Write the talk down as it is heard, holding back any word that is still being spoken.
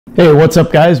Hey, what's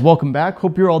up guys? Welcome back.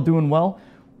 Hope you're all doing well.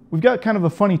 We've got kind of a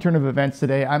funny turn of events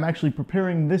today. I'm actually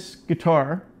preparing this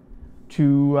guitar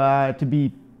to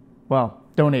be, well,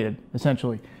 donated,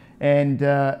 essentially. And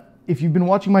if you've been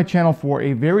watching my channel for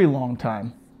a very long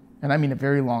time, and I mean a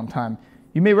very long time,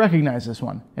 you may recognize this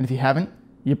one. And if you haven't,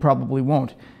 you probably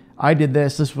won't. I did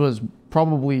this. This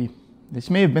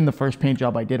may have been the first paint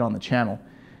job I did on the channel.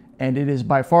 And it is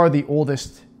by far the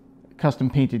oldest custom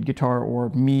painted guitar or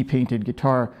me painted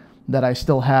guitar that I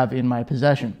still have in my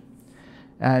possession.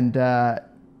 And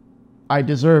I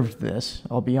deserved this,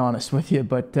 I'll be honest with you,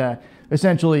 but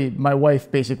essentially my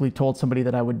wife basically told somebody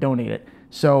that I would donate it.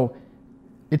 So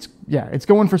it's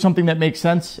going for something that makes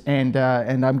sense, and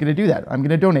I'm gonna do that. I'm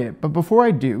gonna donate it. But before I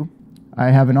do,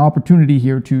 I have an opportunity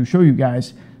here to show you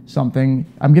guys something.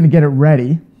 I'm gonna get it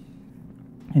ready.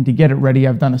 And to get it ready,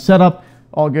 I've done a setup,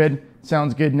 all good,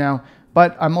 sounds good now.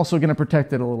 But I'm also going to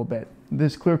protect it a little bit.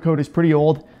 This clear coat is pretty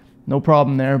old, no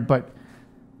problem there, but,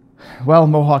 well,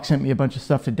 Mohawk sent me a bunch of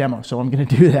stuff to demo, so I'm going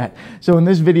to do that. So in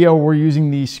this video, we're using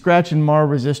the Scratch and Mar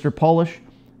resistor polish.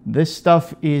 This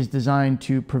stuff is designed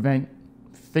to prevent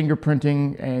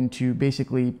fingerprinting and to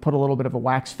basically put a little bit of a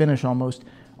wax finish almost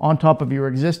on top of your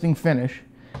existing finish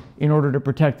in order to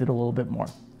protect it a little bit more.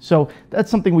 So that's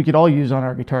something we could all use on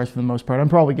our guitars for the most part. I'm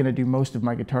probably going to do most of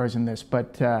my guitars in this,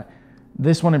 but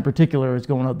this one in particular is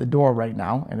going out the door right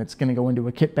now, and it's going to go into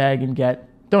a kit bag and get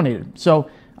donated.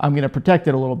 So I'm going to protect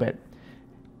it a little bit.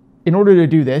 In order to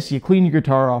do this, you clean your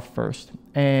guitar off first.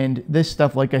 And this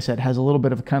stuff, like I said, has a little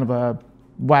bit of kind of a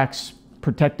wax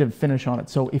protective finish on it.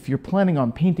 So if you're planning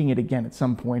on painting it again at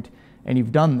some point, and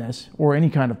you've done this, or any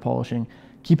kind of polishing,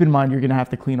 keep in mind you're going to have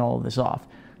to clean all of this off.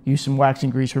 Use some wax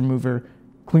and grease remover,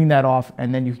 clean that off,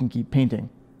 and then you can keep painting.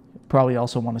 Probably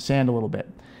also want to sand a little bit.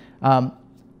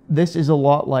 This is a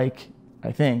lot like,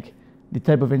 I think, the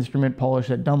type of instrument polish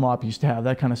that Dunlop used to have,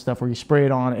 that kind of stuff where you spray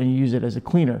it on and you use it as a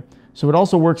cleaner. So it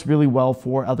also works really well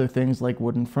for other things like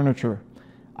wooden furniture.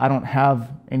 I don't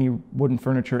have any wooden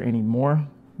furniture anymore.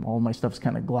 All of my stuff's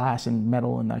kind of glass and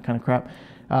metal and that kind of crap,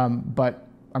 but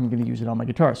I'm going to use it on my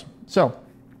guitars. So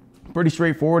pretty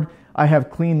straightforward. I have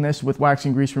cleaned this with wax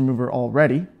and grease remover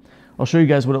already. I'll show you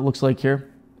guys what it looks like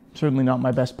here. Certainly not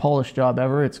my best polish job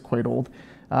ever. It's quite old.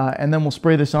 And then we'll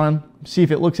spray this on, see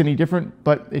if it looks any different,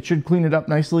 but it should clean it up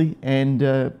nicely and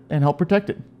help protect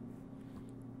it.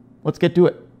 Let's get to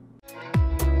it.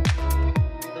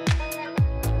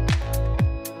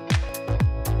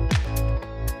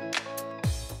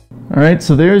 All right,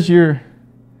 so there's your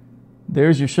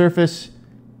surface.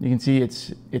 You can see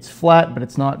it's flat, but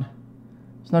it's not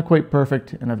quite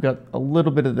perfect. And I've got a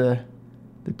little bit of the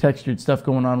textured stuff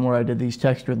going on where I did these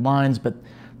textured lines, but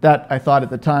that I thought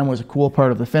at the time was a cool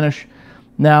part of the finish.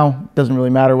 Now, it doesn't really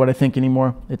matter what I think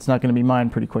anymore. It's not going to be mine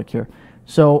pretty quick here.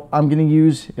 So I'm going to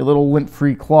use a little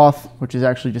lint-free cloth, which is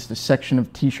actually just a section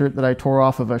of t-shirt that I tore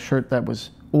off of a shirt that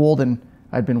was old and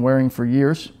I'd been wearing for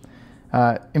years.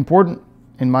 Important,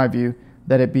 in my view,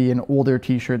 that it be an older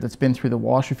t-shirt that's been through the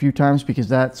wash a few times, because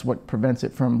that's what prevents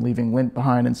it from leaving lint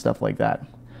behind and stuff like that.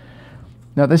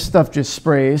 Now this stuff just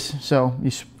sprays, so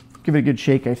you give it a good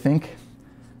shake, I think.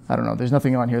 I don't know, there's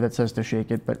nothing on here that says to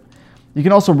shake it, but you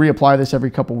can also reapply this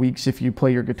every couple weeks if you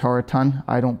play your guitar a ton.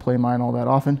 I don't play mine all that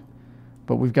often,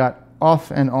 but we've got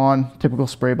off and on, typical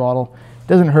spray bottle. It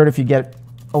doesn't hurt if you get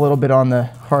a little bit on the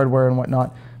hardware and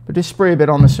whatnot, but just spray a bit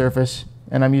on the surface.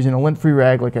 And I'm using a lint-free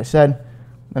rag, like I said,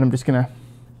 and I'm just gonna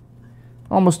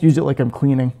almost use it like I'm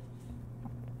cleaning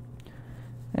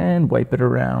and wipe it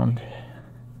around.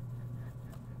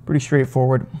 Pretty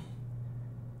straightforward.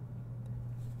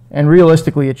 And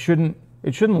realistically, it shouldn't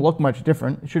look much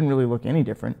different. It shouldn't really look any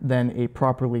different than a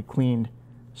properly cleaned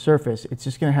surface. It's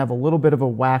just going to have a little bit of a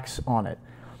wax on it.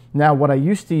 Now, what I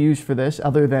used to use for this,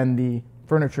 other than the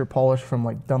furniture polish from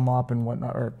like Dunlop and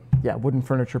whatnot, or yeah, wooden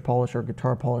furniture polish or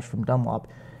guitar polish from Dunlop,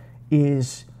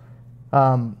 is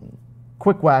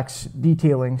quick wax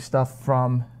detailing stuff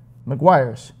from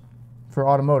Meguiar's for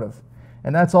automotive.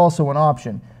 And that's also an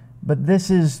option. But this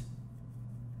is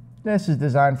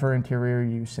designed for interior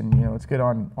use, and you know, it's good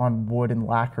on wood and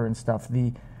lacquer and stuff.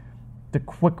 The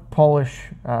quick polish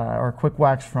or quick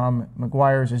wax from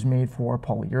Meguiar's is made for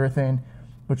polyurethane,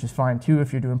 which is fine too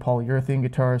if you're doing polyurethane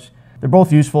guitars. They're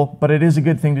both useful, but it is a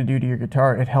good thing to do to your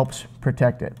guitar. It helps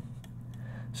protect it.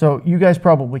 So you guys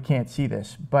probably can't see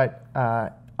this, but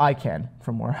I can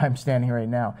from where I'm standing right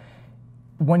now.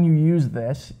 When you use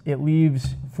this, it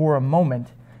leaves for a moment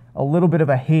a little bit of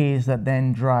a haze that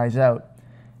then dries out.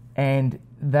 And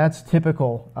that's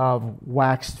typical of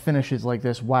waxed finishes like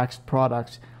this, waxed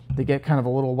products. They get kind of a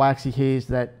little waxy haze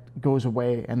that goes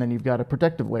away, and then you've got a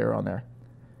protective layer on there.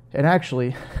 And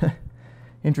actually,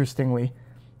 interestingly,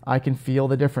 I can feel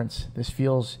the difference. This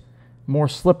feels more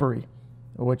slippery,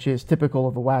 which is typical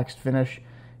of a waxed finish.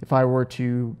 If I were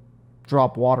to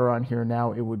drop water on here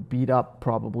now, it would beat up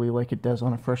probably like it does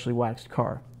on a freshly waxed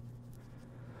car.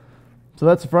 So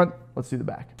that's the front. Let's do the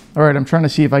back. All right, I'm trying to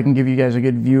see if I can give you guys a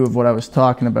good view of what I was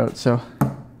talking about. So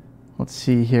let's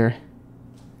see here.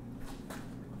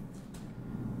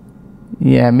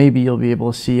 Yeah, maybe you'll be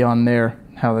able to see on there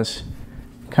how this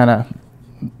kind of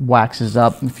waxes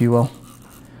up, if you will.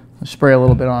 I'll spray a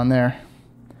little bit on there.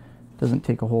 Doesn't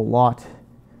take a whole lot.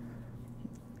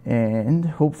 And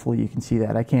hopefully you can see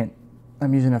that.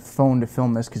 I'm using a phone to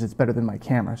film this because it's better than my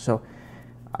camera. So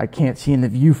I can't see in the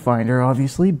viewfinder,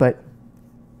 obviously, but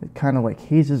it kind of like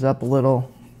hazes up a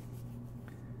little.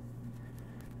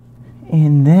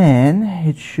 And then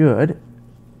it should,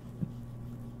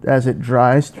 as it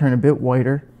dries, turn a bit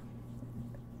whiter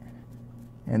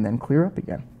and then clear up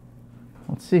again.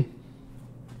 Let's see.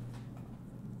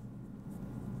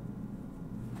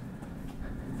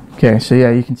 Okay, so yeah,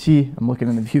 you can see, I'm looking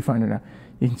in the viewfinder now.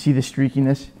 You can see the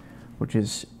streakiness, which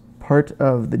is part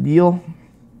of the deal.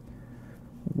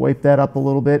 Wipe that up a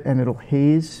little bit and it'll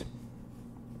haze.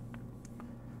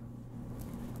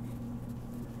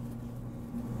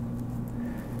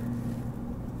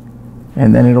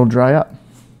 And then it'll dry up.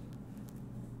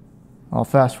 I'll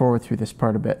fast forward through this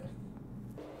part a bit.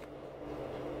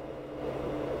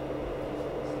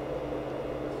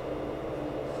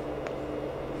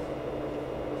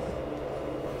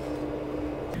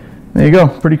 There you go,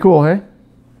 pretty cool, hey?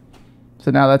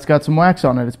 So now that's got some wax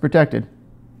on it, it's protected.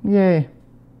 Yay.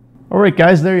 All right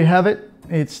guys, there you have it.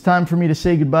 It's time for me to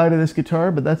say goodbye to this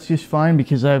guitar, but that's just fine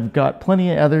because I've got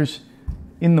plenty of others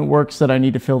in the works that I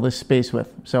need to fill this space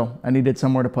with. So I needed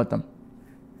somewhere to put them.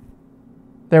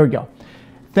 There we go.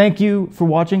 Thank you for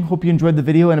watching. Hope you enjoyed the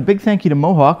video. And a big thank you to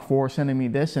Mohawk for sending me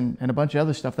this and a bunch of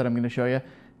other stuff that I'm going to show you.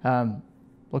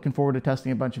 Looking forward to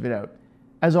testing a bunch of it out.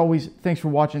 As always, thanks for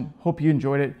watching. Hope you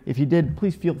enjoyed it. If you did,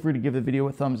 please feel free to give the video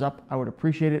a thumbs up. I would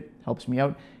appreciate it. Helps me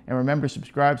out. And remember,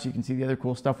 subscribe so you can see the other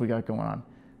cool stuff we got going on.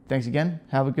 Thanks again.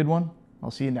 Have a good one.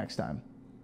 I'll see you next time.